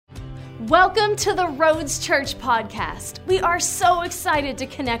Welcome to the Roads Church podcast. We are so excited to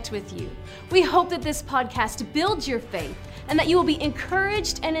connect with you. We hope that this podcast builds your faith and that you will be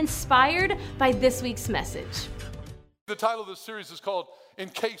encouraged and inspired by this week's message. The title of this series is called In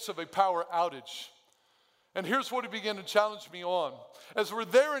Case of a Power Outage. And here's what he began to challenge me on. As we're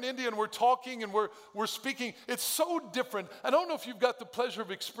there in India and we're talking and we're speaking, it's so different. I don't know if you've got the pleasure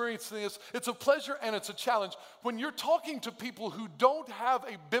of experiencing this. It's a pleasure and it's a challenge. When you're talking to people who don't have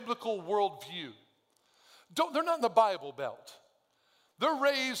a biblical worldview, they're not in the Bible Belt. They're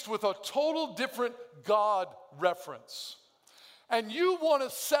raised with a total different God reference. And you want to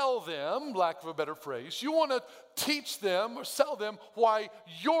sell them, lack of a better phrase, you want to teach them or sell them why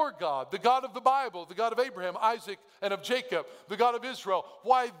your God, the God of the Bible, the God of Abraham, Isaac, and of Jacob, the God of Israel,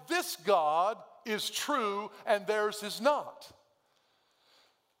 why this God is true and theirs is not.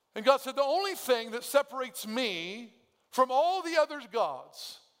 And God said, the only thing that separates me from all the other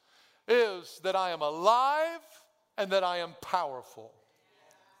gods is that I am alive and that I am powerful.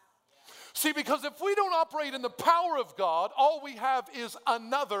 See, because if we don't operate in the power of God, all we have is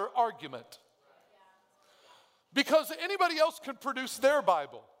another argument. Because anybody else can produce their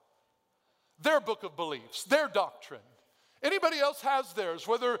Bible, their book of beliefs, their doctrine. Anybody else has theirs,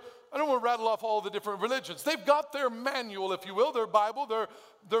 whether, I don't want to rattle off all the different religions. They've got their manual, if you will, their Bible,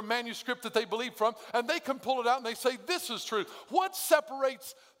 their manuscript that they believe from, and they can pull it out and they say, this is truth. What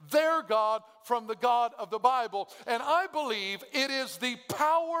separates their God from the God of the Bible? And I believe it is the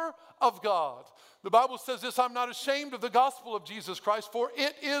power of God. The Bible says this, I'm not ashamed of the gospel of Jesus Christ, for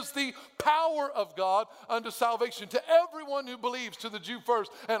it is the power of God unto salvation to everyone who believes, to the Jew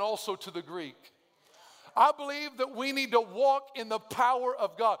first and also to the Greek. I believe that we need to walk in the power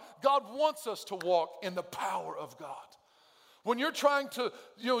of God. God wants us to walk in the power of God. When you're trying to,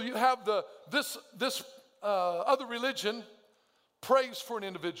 you have this other religion prays for an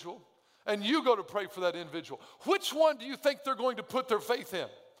individual, and you go to pray for that individual. Which one do you think they're going to put their faith in?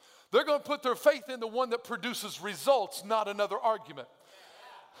 They're going to put their faith in the one that produces results, not another argument.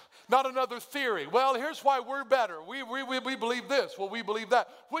 Not another theory. Well, here's why we're better. We believe this. Well, we believe that.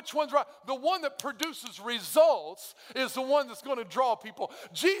 Which one's right? The one that produces results is the one that's going to draw people.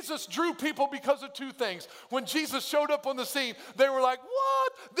 Jesus drew people because of two things. When Jesus showed up on the scene, they were like,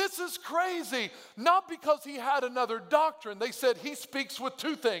 what? This is crazy. Not because he had another doctrine. They said he speaks with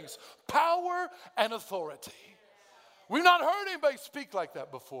two things, power and authority. We've not heard anybody speak like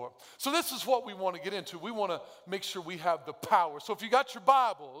that before. So this is what we want to get into. We want to make sure we have the power. So if you got your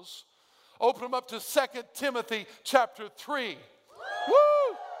Bibles, open them up to 2 Timothy chapter 3.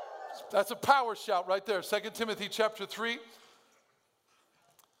 Woo! That's a power shout right there. 2 Timothy chapter 3.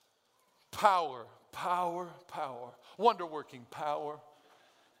 Power, power, power. Wonder-working power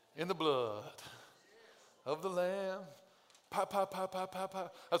in the blood of the Lamb. Pow, pow, pow, pow, pow,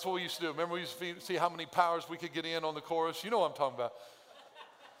 pow. That's what we used to do. Remember we used to see how many powers we could get in on the chorus? You know what I'm talking about.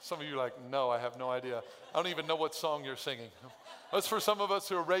 Some of you are like, no, I have no idea. I don't even know what song you're singing. That's for some of us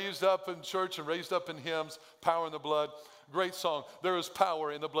who are raised up in church and raised up in hymns, Power in the Blood. Great song. There is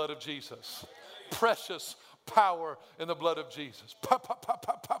power in the blood of Jesus. Precious power in the blood of Jesus. Pow, pow, pow,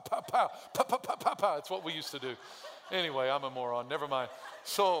 pow, pow, pow, pow, pow, pow, pow, pow, pow. That's what we used to do. Anyway, I'm a moron. Never mind.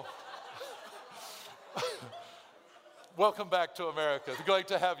 So... welcome back to America. It's great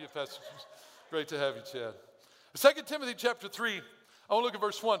to have you, Pastor. Great to have you, Chad. 2 Timothy chapter 3, I want to look at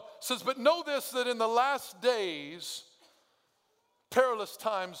verse 1. It says, but know this, that in the last days, perilous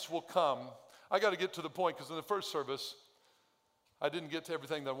times will come. I got to get to the point because in the first service, I didn't get to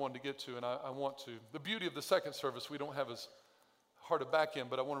everything that I wanted to get to, and I want to. The beauty of the second service, we don't have as hard a back end,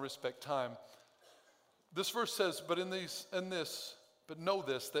 but I want to respect time. This verse says, but know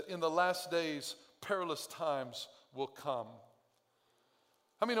this, that in the last days, perilous times will come.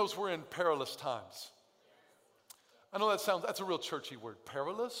 How many knows we're in perilous times? I know that's a real churchy word.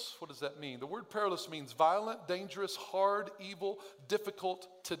 Perilous? What does that mean? The word perilous means violent, dangerous, hard, evil,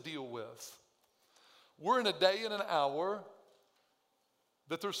 difficult to deal with. We're in a day and an hour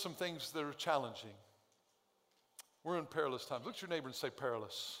that there's some things that are challenging. We're in perilous times. Look at your neighbor and say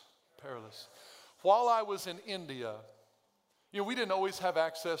perilous. Perilous. While I was in India, we didn't always have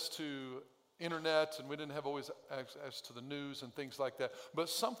access to internet, and we didn't have always access to the news and things like that. But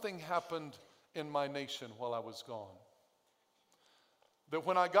something happened in my nation while I was gone. That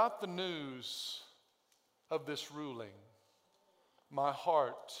when I got the news of this ruling, my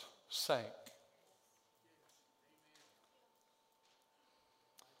heart sank.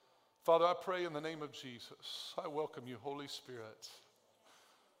 Father, I pray in the name of Jesus, I welcome you, Holy Spirit,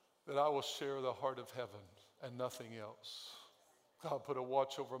 that I will share the heart of heaven and nothing else. God, put a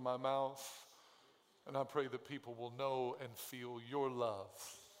watch over my mouth. And I pray that people will know and feel your love,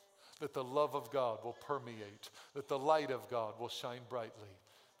 that the love of God will permeate, that the light of God will shine brightly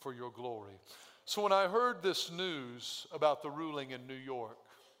for your glory. So when I heard this news about the ruling in New York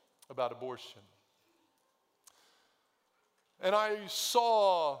about abortion, and I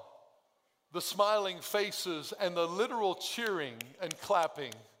saw the smiling faces and the literal cheering and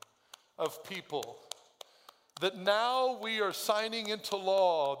clapping of people, that now we are signing into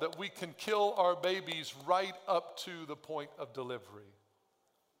law that we can kill our babies right up to the point of delivery,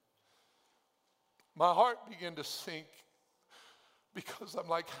 my heart began to sink, because I'm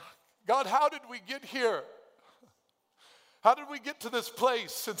like, God, how did we get here? How did we get to this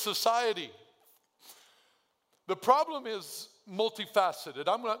place in society? The problem is multifaceted.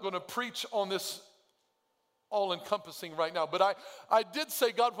 I'm not going to preach on this all-encompassing right now, but I did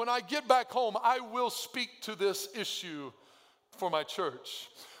say, God, when I get back home, I will speak to this issue for my church.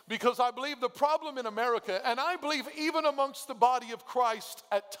 Because I believe the problem in America, and I believe even amongst the body of Christ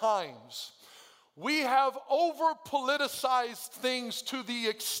at times, we have over-politicized things to the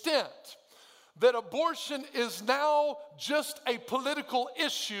extent that abortion is now just a political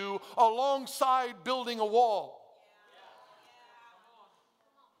issue alongside building a wall.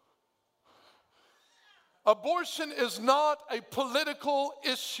 Abortion is not a political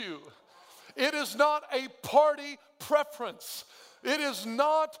issue. It is not a party preference. It is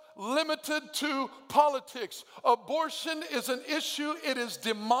not limited to politics. Abortion is an issue. It is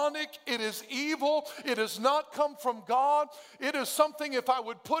demonic. It is evil. It does not come from God. It is something, if I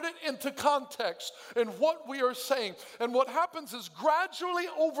would put it into context in what we are saying, and what happens is gradually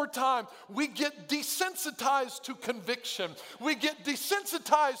over time, we get desensitized to conviction. We get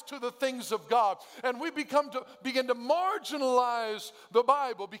desensitized to the things of God, and we begin to marginalize the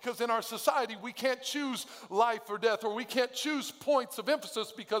Bible, because in our society, we can't choose life or death, or we can't choose points of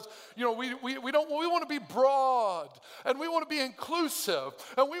emphasis, because we want to be broad, and we want to be inclusive,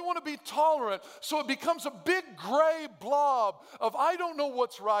 and we want to be tolerant. So it becomes a big gray blob of, I don't know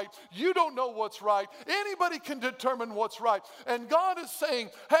what's right, you don't know what's right, anybody can determine what's right. And God is saying,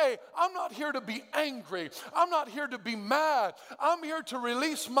 hey, I'm not here to be angry, I'm not here to be mad, I'm here to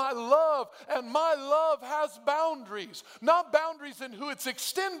release my love, and my love has boundaries. Not boundaries in who it's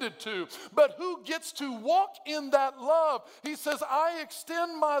extended to, but who gets to walk in that love. He says, I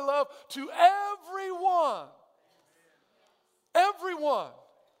extend my love to everyone. Everyone.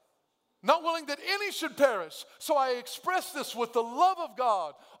 Not willing that any should perish. So I express this with the love of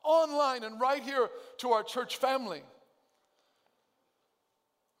God online and right here to our church family.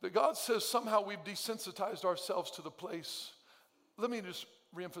 That God says somehow we've desensitized ourselves to the place. Let me just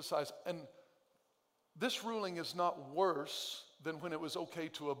reemphasize. And this ruling is not worse than when it was okay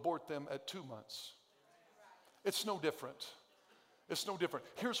to abort them at 2 months. It's no different. It's no different.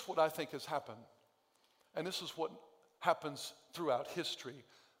 Here's what I think has happened. And this is what happens throughout history.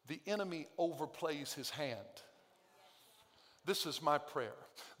 The enemy overplays his hand. This is my prayer.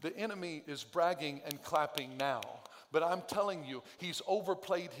 The enemy is bragging and clapping now, but I'm telling you, he's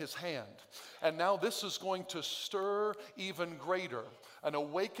overplayed his hand. And now this is going to stir even greater an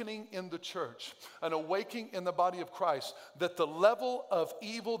awakening in the church, an awakening in the body of Christ, that the level of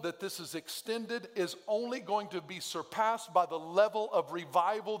evil that this is extended is only going to be surpassed by the level of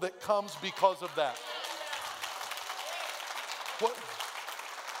revival that comes because of that.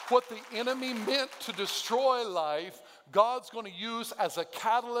 What the enemy meant to destroy life, God's going to use as a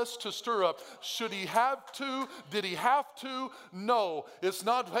catalyst to stir up. Should he have to? Did he have to? No. It's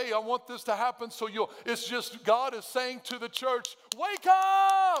not, hey, I want this to happen so you'll. It's just God is saying to the church, wake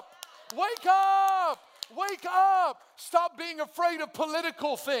up! Wake up! Wake up! Stop being afraid of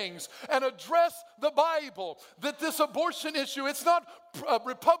political things and address the Bible. That this abortion issue, it's not a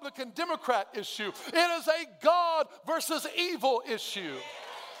Republican Democrat issue. It is a God versus evil issue.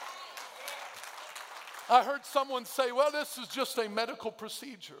 I heard someone say, well, this is just a medical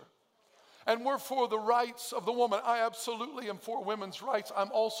procedure, and we're for the rights of the woman. I absolutely am for women's rights. I'm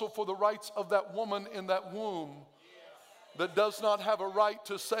also for the rights of that woman in that womb that does not have a right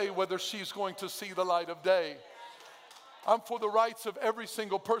to say whether she's going to see the light of day. I'm for the rights of every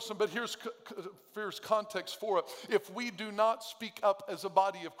single person, but here's context for it. If we do not speak up as a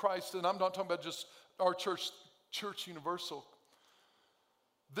body of Christ, and I'm not talking about just our church universal,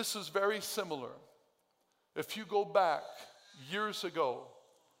 this is very similar. If you go back years ago,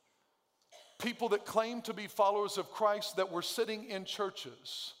 people that claimed to be followers of Christ that were sitting in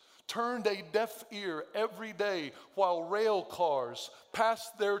churches turned a deaf ear every day while rail cars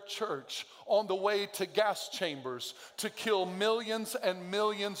passed their church on the way to gas chambers to kill millions and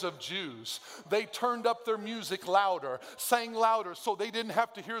millions of Jews. They turned up their music louder, sang louder so they didn't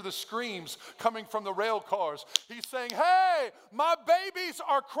have to hear the screams coming from the rail cars. He's saying, hey, my babies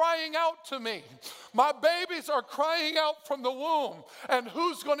are crying out to me. My babies are crying out from the womb. And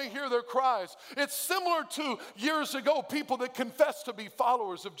who's going to hear their cries? It's similar to years ago, people that confess to be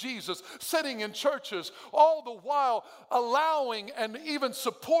followers of Jesus sitting in churches, all the while allowing and even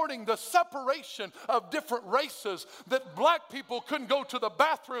supporting the separation of different races, that black people couldn't go to the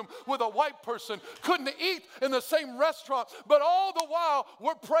bathroom with a white person, couldn't eat in the same restaurant, but all the while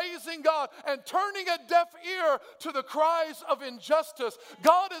we're praising God and turning a deaf ear to the cries of injustice.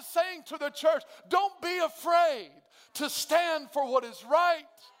 God is saying to the church, don't be afraid to stand for what is right.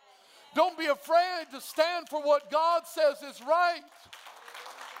 Don't be afraid to stand for what God says is right.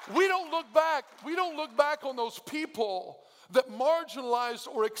 We don't look back. We don't look back on those people that marginalized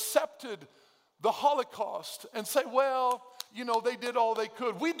or accepted the Holocaust and say, well, you know, they did all they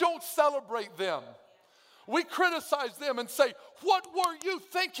could. We don't celebrate them. We criticize them and say, what were you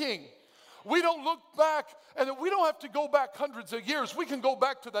thinking? We don't look back, and we don't have to go back hundreds of years. We can go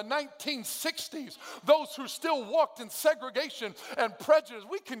back to the 1960s, those who still walked in segregation and prejudice.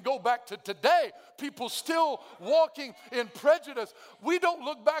 We can go back to today, people still walking in prejudice. We don't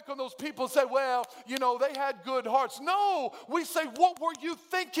look back on those people and say, well, you know, they had good hearts. No, we say, what were you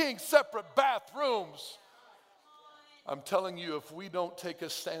thinking? Separate bathrooms. I'm telling you, if we don't take a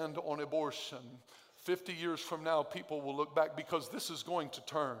stand on abortion, 50 years from now, people will look back, because this is going to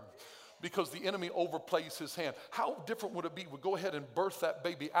turn. Because the enemy overplays his hand. How different would it be? We'd go ahead and birth that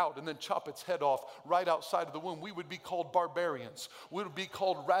baby out and then chop its head off right outside of the womb. We would be called barbarians. We would be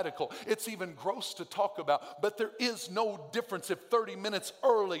called radical. It's even gross to talk about, but there is no difference if 30 minutes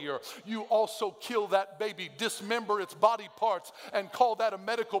earlier you also kill that baby, dismember its body parts, and call that a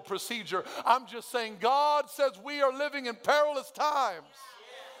medical procedure. I'm just saying, God says we are living in perilous times.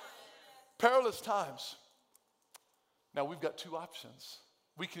 Perilous times. Now we've got two options.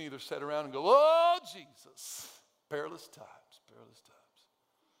 We can either sit around and go, oh, Jesus, perilous times, perilous times.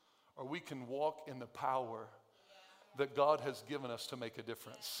 Or we can walk in the power that God has given us to make a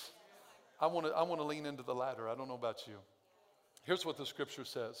difference. I want to lean into the latter. I don't know about you. Here's what the scripture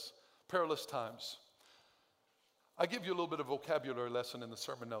says. Perilous times. I give you a little bit of vocabulary lesson in the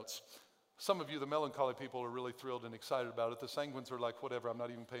sermon notes. Some of you, the melancholy people, are really thrilled and excited about it. The sanguines are like, whatever, I'm not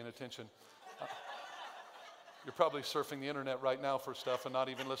even paying attention. You're probably surfing the internet right now for stuff and not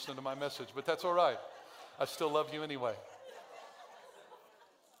even listening to my message, but that's all right. I still love you anyway.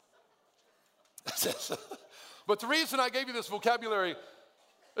 But the reason I gave you this vocabulary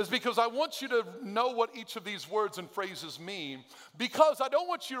is because I want you to know what each of these words and phrases mean, because I don't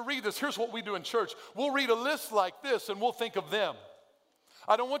want you to read this. Here's what we do in church. We'll read a list like this and we'll think of them.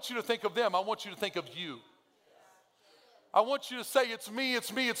 I don't want you to think of them. I want you to think of you. I want you to say, it's me,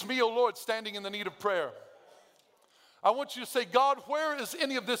 oh Lord, standing in the need of prayer. I want you to say, God, where is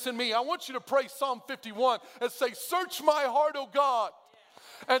any of this in me? I want you to pray Psalm 51 and say, search my heart, O God,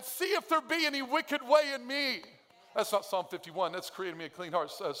 and see if there be any wicked way in me. That's not Psalm 51. That's created me a clean heart.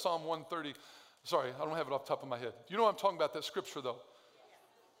 Psalm 130. Sorry, I don't have it off the top of my head. You know what I'm talking about, that scripture, though.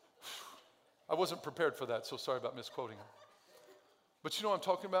 I wasn't prepared for that, so sorry about misquoting it. But you know what I'm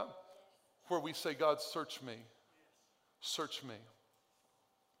talking about? Where we say, God, search me. Search me.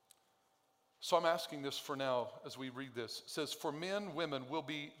 So I'm asking this for now as we read this. It says, for men, women will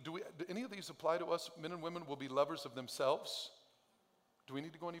be, do any of these apply to us? Men and women will be lovers of themselves. Do we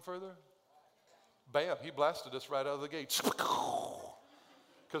need to go any further? Bam, he blasted us right out of the gate.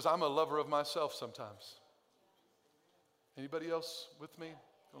 Because I'm a lover of myself sometimes. Anybody else with me?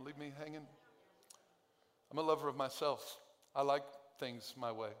 Don't leave me hanging. I'm a lover of myself. I like things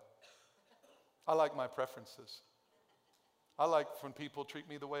my way. I like my preferences. I like when people treat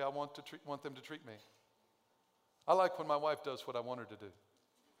me the way I want them to treat me. I like when my wife does what I want her to do.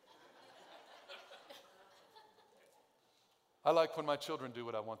 I like when my children do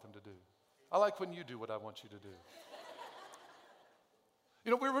what I want them to do. I like when you do what I want you to do.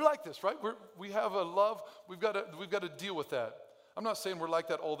 You know, we're like this, right? We have a love. We've got to deal with that. I'm not saying we're like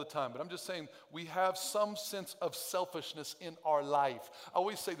that all the time, but I'm just saying we have some sense of selfishness in our life. I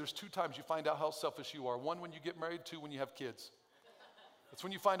always say there's 2 times you find out how selfish you are. 1, when you get married. 2, when you have kids. That's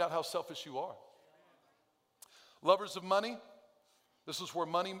when you find out how selfish you are. Lovers of money. This is where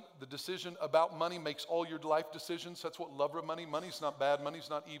money, the decision about money makes all your life decisions. That's what lover of money. Money's not bad. Money's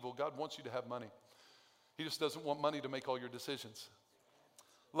not evil. God wants you to have money. He just doesn't want money to make all your decisions.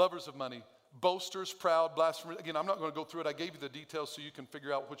 Lovers of money. boasters, proud, blasphemers. Again, I'm not going to go through it. I gave you the details so you can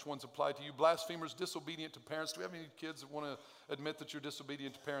figure out which ones apply to you. Blasphemers, disobedient to parents. Do we have any kids that want to admit that you're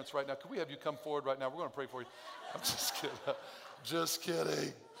disobedient to parents right now? Could we have you come forward right now? We're going to pray for you. I'm just kidding. Just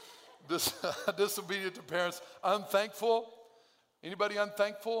kidding. Disobedient to parents. Unthankful. Anybody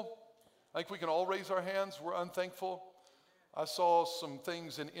unthankful? I think we can all raise our hands. We're unthankful. I saw some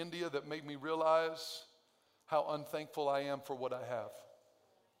things in India that made me realize how unthankful I am for what I have.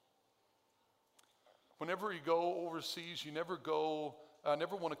 Whenever you go overseas, I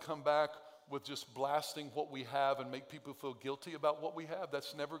never want to come back with just blasting what we have and make people feel guilty about what we have.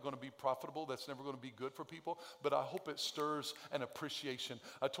 That's never going to be profitable. That's never going to be good for people. But I hope it stirs an appreciation.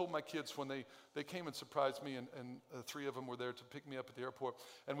 I told my kids when they came and surprised me, and three of them were there to pick me up at the airport,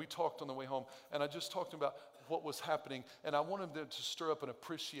 and we talked on the way home, and I just talked about what was happening, and I wanted them to stir up an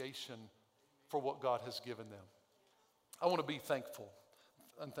appreciation for what God has given them. I want to be thankful.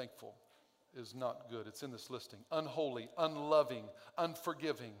 Unthankful is not good. It's in this listing. Unholy, unloving,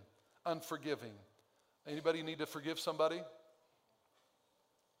 unforgiving. Anybody need to forgive somebody?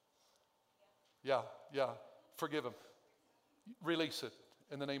 Yeah. Forgive them. Release it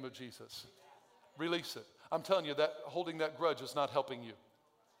in the name of Jesus. Release it. I'm telling you that holding that grudge is not helping you.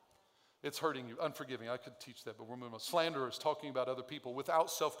 It's hurting you. Unforgiving. I could teach that, but we're moving on. Slanderers, talking about other people without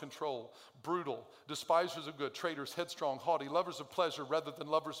self-control. Brutal. Despisers of good. Traitors, headstrong, haughty. Lovers of pleasure rather than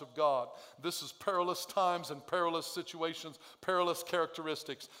lovers of God. This is perilous times and perilous situations. Perilous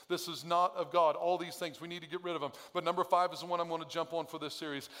characteristics. This is not of God. All these things, we need to get rid of them. But number 5 is the one I'm going to jump on for this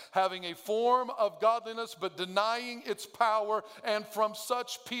series. Having a form of godliness but denying its power, and from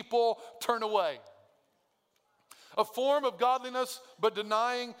such people turn away. A form of godliness, but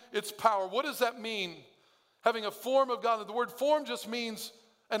denying its power. What does that mean? Having a form of godliness. The word form just means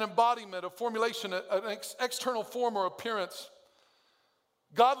an embodiment, a formulation, an external form or appearance.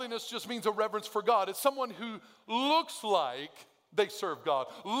 Godliness just means a reverence for God. It's someone who looks like they serve God,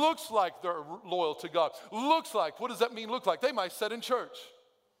 looks like they're loyal to God, looks like, what does that mean look like? They might sit in church.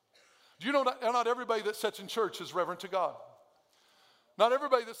 Do you know not everybody that sits in church is reverent to God? Not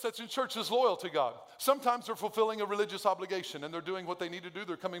everybody that sits in church is loyal to God. Sometimes they're fulfilling a religious obligation and they're doing what they need to do.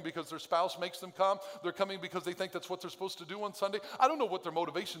 They're coming because their spouse makes them come. They're coming because they think that's what they're supposed to do on Sunday. I don't know what their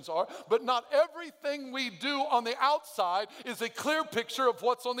motivations are, but not everything we do on the outside is a clear picture of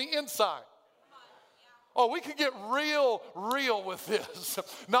what's on the inside. Oh, we can get real with this.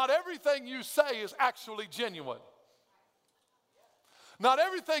 Not everything you say is actually genuine. Not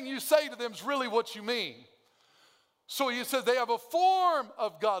everything you say to them is really what you mean. So he says they have a form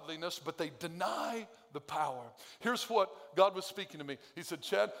of godliness, but they deny the power. Here's what God was speaking to me. He said,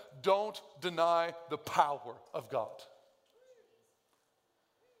 Chad, don't deny the power of God.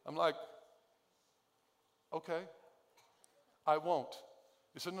 I'm like, okay, I won't.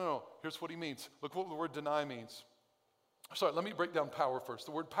 He said, no, here's what he means. Look what the word deny means. Sorry, let me break down power first.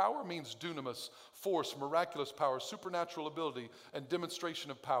 The word power means dunamis, force, miraculous power, supernatural ability, and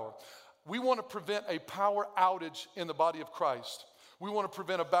demonstration of power. We want to prevent a power outage in the body of Christ. We want to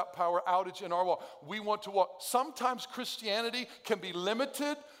prevent a power outage in our walk. We want to walk. Sometimes Christianity can be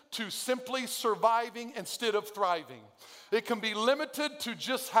limited to simply surviving instead of thriving. It can be limited to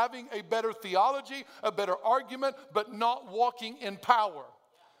just having a better theology, a better argument, but not walking in power.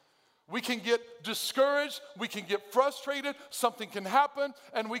 We can get discouraged, we can get frustrated, something can happen,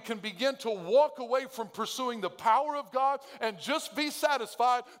 and we can begin to walk away from pursuing the power of God and just be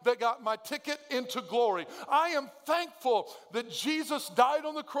satisfied that got my ticket into glory. I am thankful that Jesus died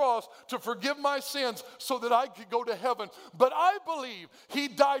on the cross to forgive my sins so that I could go to heaven. But I believe he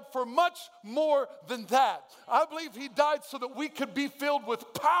died for much more than that. I believe he died so that we could be filled with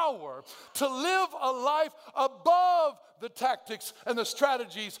power to live a life above the tactics and the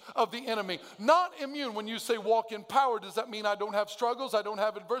strategies of the enemy. Not immune. When you say walk in power, does that mean I don't have struggles, I don't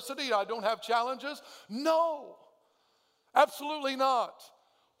have adversity, I don't have challenges? No, absolutely not.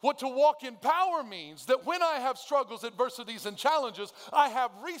 What to walk in power means that when I have struggles, adversities, and challenges, I have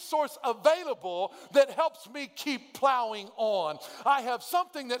resource available that helps me keep plowing on. I have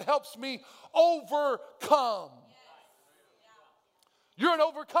something that helps me overcome. You're an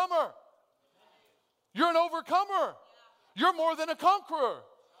overcomer. You're an overcomer. You're more than a conqueror.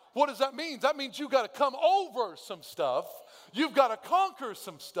 What does that mean? That means you've got to come over some stuff. You've got to conquer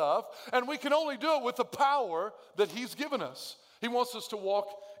some stuff. And we can only do it with the power that he's given us. He wants us to walk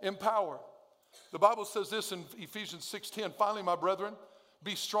in power. The Bible says this in Ephesians 6:10. Finally, my brethren,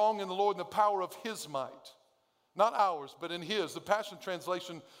 be strong in the Lord and the power of his might. Not ours, but in his. The Passion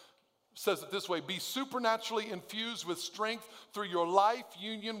Translation says it this way: be supernaturally infused with strength through your life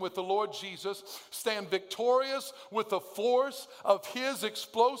union with the Lord Jesus. Stand victorious with the force of his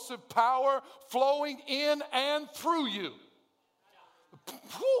explosive power flowing in and through you.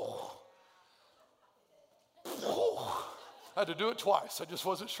 I had to do it twice. I just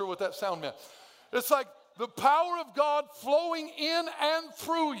wasn't sure what that sound meant. It's like the power of God flowing in and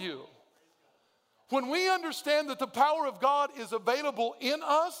through you. When we understand that the power of God is available in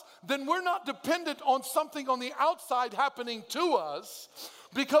us, then we're not dependent on something on the outside happening to us.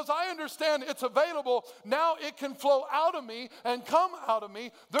 Because I understand it's available, now it can flow out of me and come out of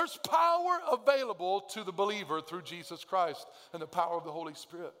me. There's power available to the believer through Jesus Christ and the power of the Holy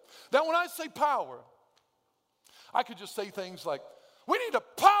Spirit. Now, when I say power, I could just say things like, we need a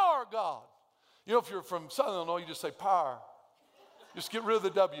power God. You know, if you're from Southern Illinois, you just say power. Just get rid of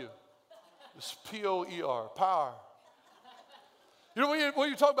the W. It's P-O-E-R, power. You know, when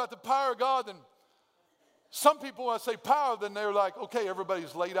you talk about the power of God, then some people, when I say power, then they're like, okay,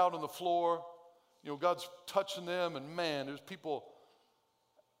 everybody's laid out on the floor. You know, God's touching them, and man, there's people.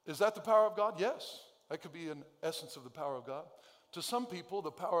 Is that the power of God? Yes. That could be an essence of the power of God. To some people,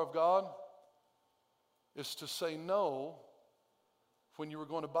 the power of God is to say no when you were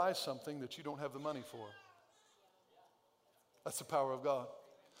going to buy something that you don't have the money for. That's the power of God.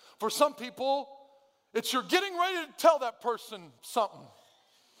 For some people, it's you're getting ready to tell that person something.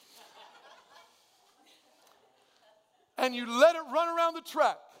 And you let it run around the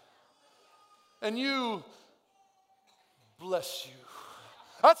track. And you, bless you.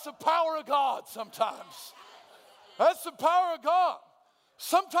 That's the power of God sometimes. That's the power of God.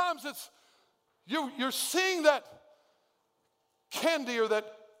 Sometimes it's, you're seeing that candy or that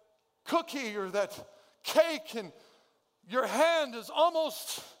cookie or that cake, and your hand is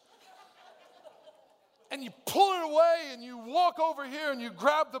almost, and you pull it away and you walk over here and you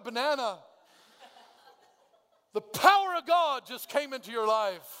grab the banana. The power of God just came into your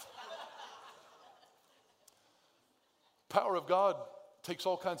life. Power of God takes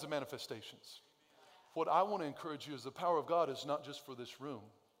all kinds of manifestations. What I want to encourage you is the power of God is not just for this room.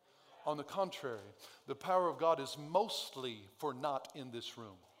 On the contrary, the power of God is mostly for not in this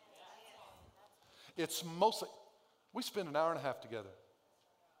room. It's mostly, we spend an hour and a half together.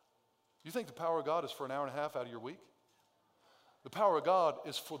 You think the power of God is for an hour and a half out of your week? The power of God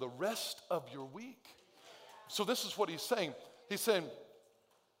is for the rest of your week. So this is what he's saying. He's saying,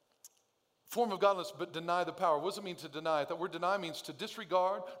 form of godliness, but deny the power. What does it mean to deny it? That word deny means to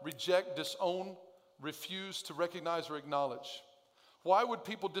disregard, reject, disown, refuse to recognize or acknowledge. Why would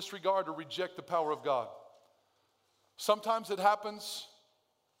people disregard or reject the power of God? Sometimes it happens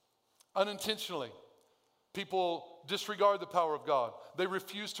unintentionally. People disregard the power of God. They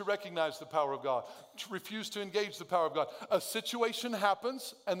refuse to recognize the power of God, refuse to engage the power of God. A situation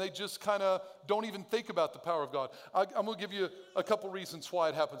happens and they just kind of don't even think about the power of God. I'm going to give you a couple reasons why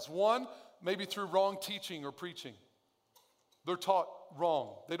it happens. One, maybe through wrong teaching or preaching. They're taught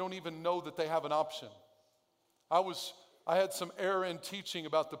wrong. They don't even know that they have an option. I had some error in teaching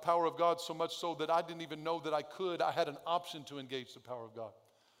about the power of God, so much so that I didn't even know that I had an option to engage the power of God.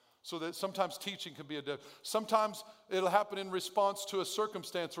 So that sometimes teaching can be sometimes it'll happen in response to a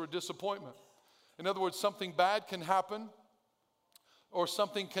circumstance or a disappointment. In other words, something bad can happen or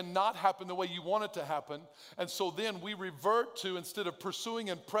something cannot happen the way you want it to happen. And so then we revert to, instead of pursuing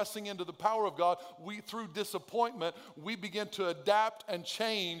and pressing into the power of God, through disappointment, we begin to adapt and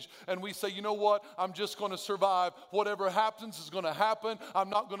change. And we say, you know what? I'm just going to survive. Whatever happens is going to happen. I'm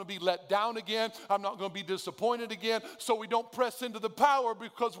not going to be let down again. I'm not going to be disappointed again. So we don't press into the power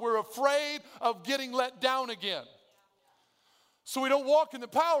because we're afraid of getting let down again. So we don't walk in the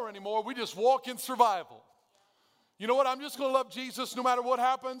power anymore. We just walk in survival. You know what? I'm just going to love Jesus no matter what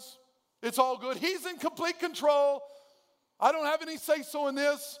happens. It's all good. He's in complete control. I don't have any say-so in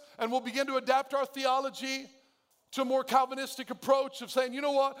this. And we'll begin to adapt our theology to a more Calvinistic approach of saying, you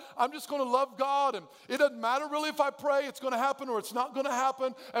know what? I'm just going to love God. And it doesn't matter really if I pray it's going to happen or it's not going to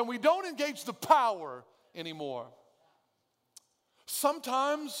happen. And we don't engage the power anymore.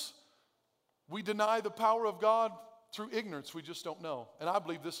 Sometimes we deny the power of God through ignorance. We just don't know. And I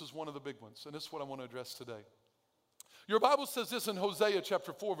believe this is one of the big ones. And this is what I want to address today. Your Bible says this in Hosea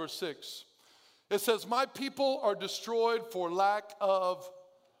chapter 4, verse 6. It says, my people are destroyed for lack of,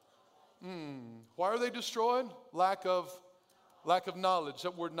 why are they destroyed? Lack of knowledge.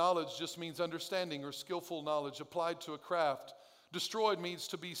 That word knowledge just means understanding or skillful knowledge applied to a craft. Destroyed means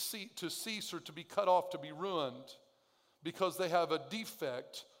to cease or to be cut off, to be ruined, because they have a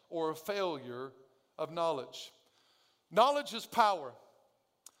defect or a failure of knowledge. Knowledge is power.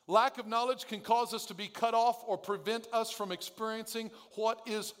 Lack of knowledge can cause us to be cut off or prevent us from experiencing what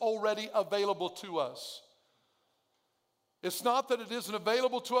is already available to us. It's not that it isn't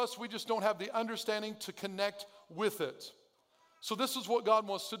available to us, we just don't have the understanding to connect with it. So this is what God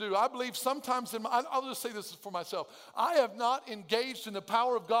wants to do. I believe sometimes, I'll just say this for myself. I have not engaged in the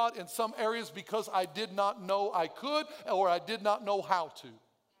power of God in some areas because I did not know I could or I did not know how to.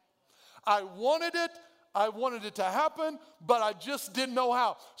 I wanted it to happen, but I just didn't know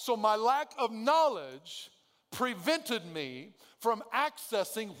how. So my lack of knowledge prevented me from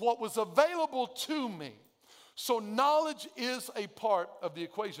accessing what was available to me. So knowledge is a part of the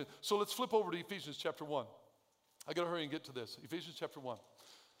equation. So let's flip over to Ephesians chapter 1. I got to hurry and get to this. Ephesians chapter 1.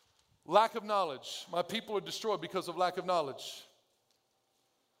 Lack of knowledge. My people are destroyed because of lack of knowledge.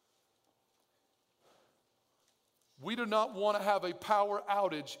 We do not want to have a power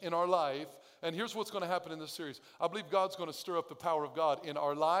outage in our life. And here's what's going to happen in this series. I believe God's going to stir up the power of God in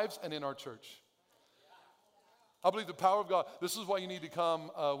our lives and in our church. I believe the power of God. This is why you need to come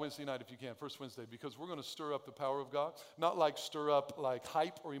Wednesday night if you can, first Wednesday, because we're going to stir up the power of God. Not like stir up like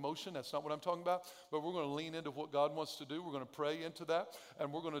hype or emotion. That's not what I'm talking about. But we're going to lean into what God wants to do. We're going to pray into that.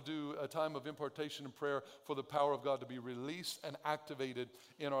 And we're going to do a time of impartation and prayer for the power of God to be released and activated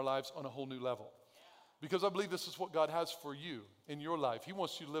in our lives on a whole new level. Because I believe this is what God has for you in your life. He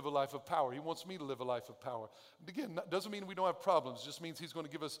wants you to live a life of power. He wants me to live a life of power. And again, that doesn't mean we don't have problems. It just means He's going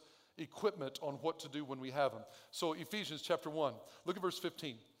to give us equipment on what to do when we have them. So Ephesians chapter 1, look at verse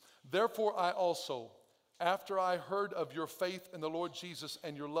 15. Therefore I also, after I heard of your faith in the Lord Jesus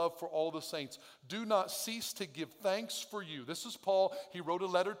and your love for all the saints, do not cease to give thanks for you. This is Paul. He wrote a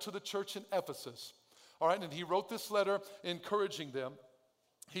letter to the church in Ephesus. All right, and he wrote this letter encouraging them.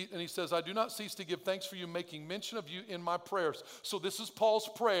 He says, I do not cease to give thanks for you, making mention of you in my prayers. So this is Paul's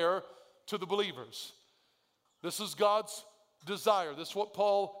prayer to the believers. This is God's desire. This is what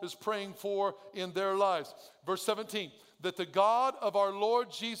Paul is praying for in their lives. Verse 17, that the God of our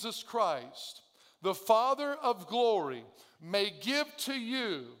Lord Jesus Christ, the Father of glory, may give to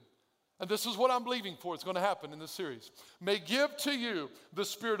you, and this is what I'm believing for, it's going to happen in this series, may give to you the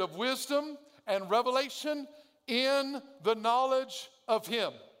spirit of wisdom and revelation in the knowledge of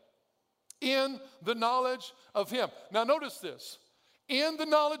Him. In the knowledge of Him. Now notice this. In the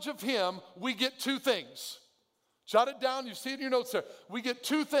knowledge of Him, we get two things. Jot it down. You see it in your notes there. We get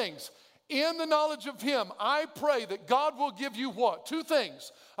two things. In the knowledge of Him, I pray that God will give you what? Two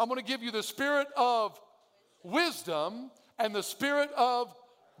things. I'm going to give you the spirit of wisdom and the spirit of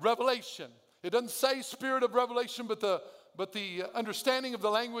revelation. It doesn't say spirit of revelation, but the understanding of the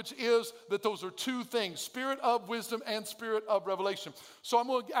language is that those are two things, spirit of wisdom and spirit of revelation. So I'm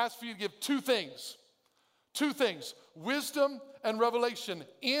going to ask for you to give two things, wisdom and revelation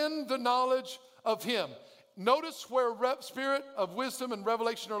in the knowledge of Him. Notice where spirit of wisdom and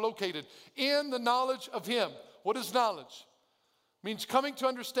revelation are located, in the knowledge of Him. What is knowledge? It means coming to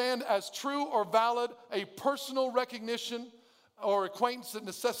understand as true or valid a personal recognition or acquaintance that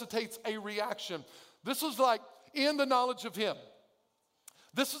necessitates a reaction. This is like in the knowledge of Him.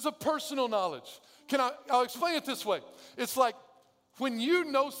 This is a personal knowledge. I'll explain it this way. It's like when you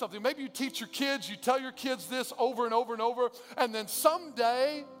know something, maybe you teach your kids, you tell your kids this over and over and over, and then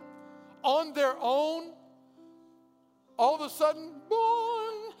someday, on their own, all of a sudden,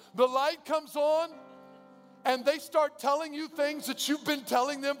 boing, the light comes on, and they start telling you things that you've been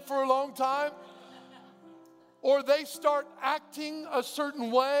telling them for a long time, or they start acting a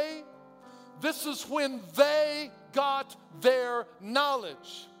certain way. This is when they got their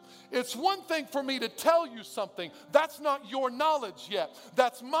knowledge. It's one thing for me to tell you something. That's not your knowledge yet.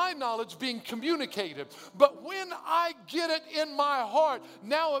 That's my knowledge being communicated. But when I get it in my heart,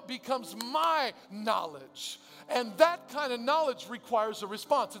 now it becomes my knowledge. And that kind of knowledge requires a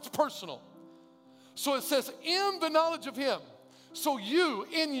response. It's personal. So it says, in the knowledge of Him. So you,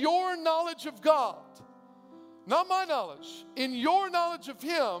 in your knowledge of God, not my knowledge, in your knowledge of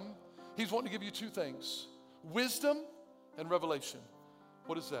Him, He's wanting to give you two things, wisdom and revelation.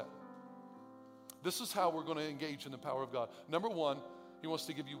 What is that? This is how we're going to engage in the power of God. Number one, He wants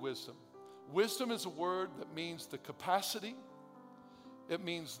to give you wisdom. Wisdom is a word that means the capacity. It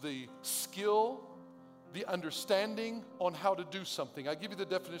means the skill, the understanding on how to do something. I give you the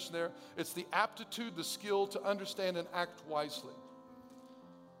definition there. It's the aptitude, the skill to understand and act wisely.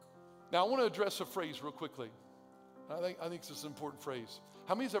 Now, I want to address a phrase real quickly. I think this is an important phrase.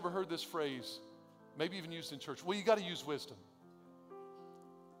 How many has ever heard this phrase, maybe even used in church? Well, you got to use wisdom.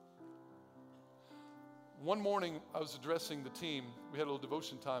 One morning, I was addressing the team. We had a little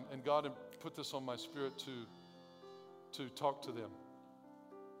devotion time, and God had put this on my spirit to talk to them.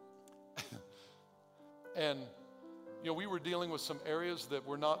 And You know, we were dealing with some areas that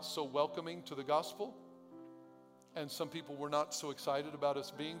were not so welcoming to the gospel, and some people were not so excited about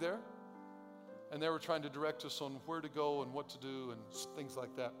us being there, and they were trying to direct us on where to go and what to do and things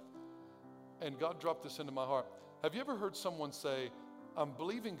like that. And God dropped this into my heart. Have you ever heard someone say, I'm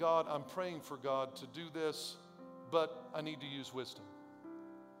believing God, I'm praying for God to do this, but I need to use wisdom?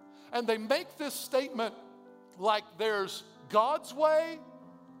 And they make this statement like there's God's way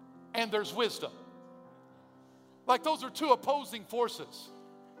and there's wisdom. Like those are two opposing forces.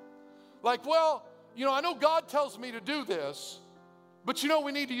 Like, well, you know, I know God tells me to do this, but you know,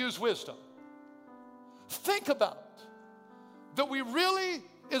 we need to use wisdom. Think about it. That we really,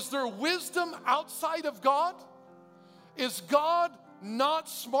 is there wisdom outside of God? Is God not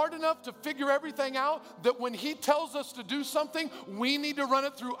smart enough to figure everything out, that when he tells us to do something, we need to run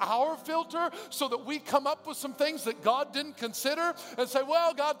it through our filter so that we come up with some things that God didn't consider and say,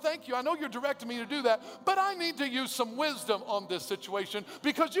 well, God, thank you. I know you're directing me to do that, but I need to use some wisdom on this situation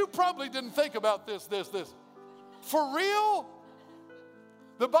because you probably didn't think about this. For real?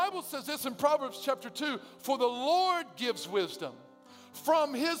 The Bible says this in Proverbs chapter 2, for the Lord gives wisdom.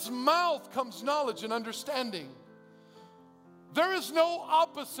 From his mouth comes knowledge and understanding. There is no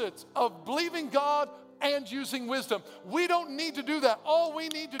opposite of believing God and using wisdom. We don't need to do that. All we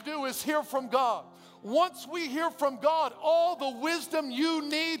need to do is hear from God. Once we hear from God, all the wisdom you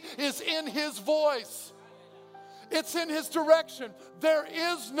need is in his voice. It's in his direction. There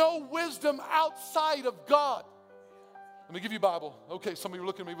is no wisdom outside of God. Let me give you a Bible. Okay, some of you are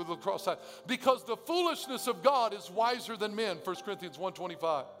looking at me with a little cross-eyed. Because the foolishness of God is wiser than men. 1 Corinthians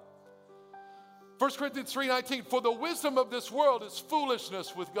 1:25. 1 Corinthians 3:19, for the wisdom of this world is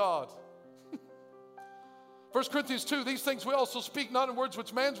foolishness with God. 1 Corinthians 2, these things we also speak not in words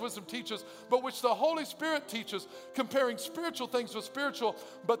which man's wisdom teaches, but which the Holy Spirit teaches, comparing spiritual things with spiritual.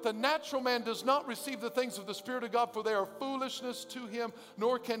 But the natural man does not receive the things of the Spirit of God, for they are foolishness to him,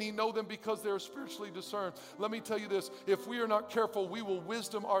 nor can he know them because they are spiritually discerned. Let me tell you this, if we are not careful, we will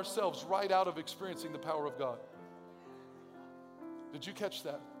wisdom ourselves right out of experiencing the power of God. Did you catch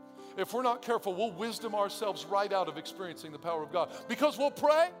that? If we're not careful, we'll wisdom ourselves right out of experiencing the power of God. Because we'll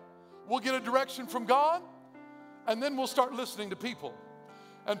pray, we'll get a direction from God, and then we'll start listening to people.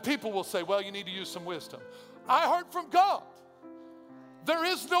 And people will say, well, you need to use some wisdom. I heard from God. There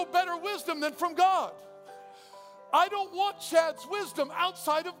is no better wisdom than from God. I don't want Chad's wisdom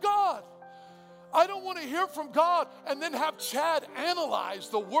outside of God. I don't want to hear from God and then have Chad analyze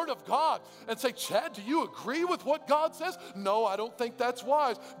the Word of God and say, Chad, do you agree with what God says? No, I don't think that's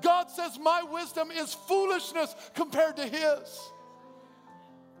wise. God says my wisdom is foolishness compared to his.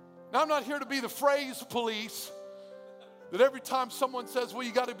 Now, I'm not here to be the phrase police that every time someone says, well,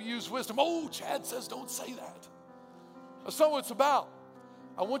 you got to use wisdom, oh, Chad says don't say that. That's not what it's about.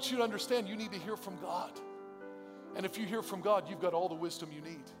 I want you to understand you need to hear from God. And if you hear from God, you've got all the wisdom you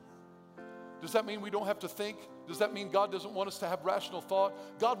need. Does that mean we don't have to think? Does that mean God doesn't want us to have rational thought?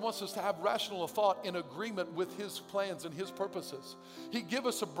 God wants us to have rational thought in agreement with his plans and his purposes. He gives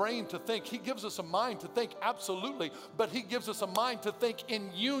us a brain to think. He gives us a mind to think, absolutely. But he gives us a mind to think in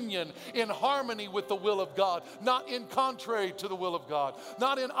union, in harmony with the will of God, not in contrary to the will of God,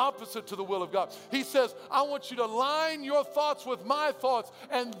 not in opposite to the will of God. He says, I want you to line your thoughts with my thoughts,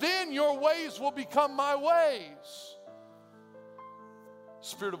 and then your ways will become my ways.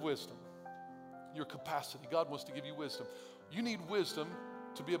 Spirit of wisdom. Your capacity. God wants to give you wisdom. You need wisdom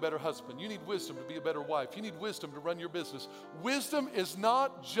to be a better husband. You need wisdom to be a better wife. You need wisdom to run your business. Wisdom is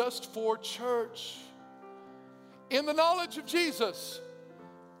not just for church. In the knowledge of Jesus.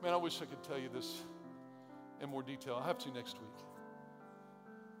 Man, I wish I could tell you this in more detail. I'll have to next week.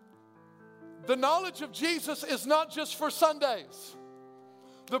 The knowledge of Jesus is not just for Sundays.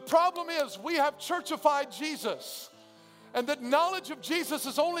 The problem is we have churchified Jesus. And that knowledge of Jesus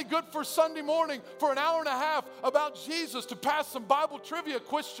is only good for Sunday morning for an hour and a half about Jesus to pass some Bible trivia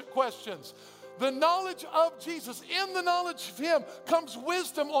questions. The knowledge of Jesus, in the knowledge of him comes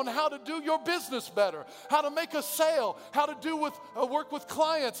wisdom on how to do your business better, how to make a sale, how to do work with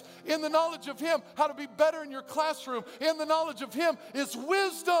clients. In the knowledge of him, how to be better in your classroom. In the knowledge of him is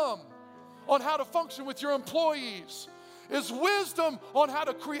wisdom on how to function with your employees. Is wisdom on how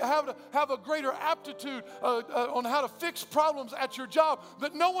to have a greater aptitude on how to fix problems at your job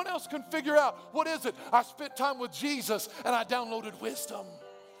that no one else can figure out. What is it? I spent time with Jesus and I downloaded wisdom.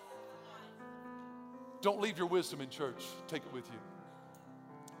 Don't leave your wisdom in church. Take it with you.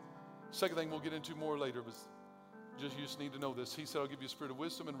 Second thing we'll get into more later, but you just need to know this. He said, I'll give you a spirit of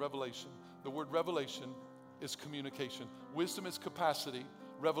wisdom and revelation. The word revelation is communication. Wisdom is capacity.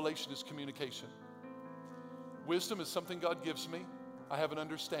 Revelation is communication. Wisdom is something God gives me. I have an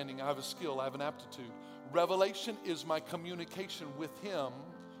understanding, I have a skill, I have an aptitude. Revelation is my communication with Him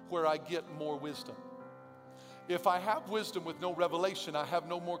where I get more wisdom. If I have wisdom with no revelation, I have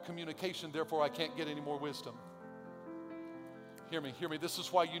no more communication, therefore I can't get any more wisdom. Hear me. This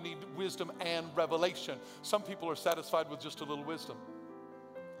is why you need wisdom and revelation. Some people are satisfied with just a little wisdom.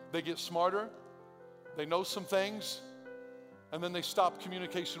 They get smarter, they know some things, and then they stop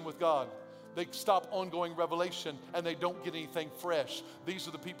communication with God. They stop ongoing revelation, and they don't get anything fresh. These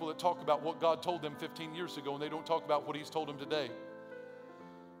are the people that talk about what God told them 15 years ago, and they don't talk about what He's told them today.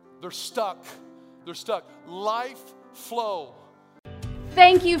 They're stuck. Life flow.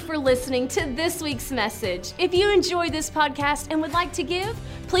 Thank you for listening to this week's message. If you enjoyed this podcast and would like to give,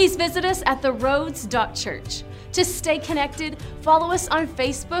 please visit us at theroads.church. To stay connected, follow us on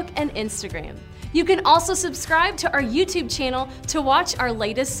Facebook and Instagram. You can also subscribe to our YouTube channel to watch our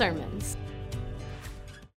latest sermons.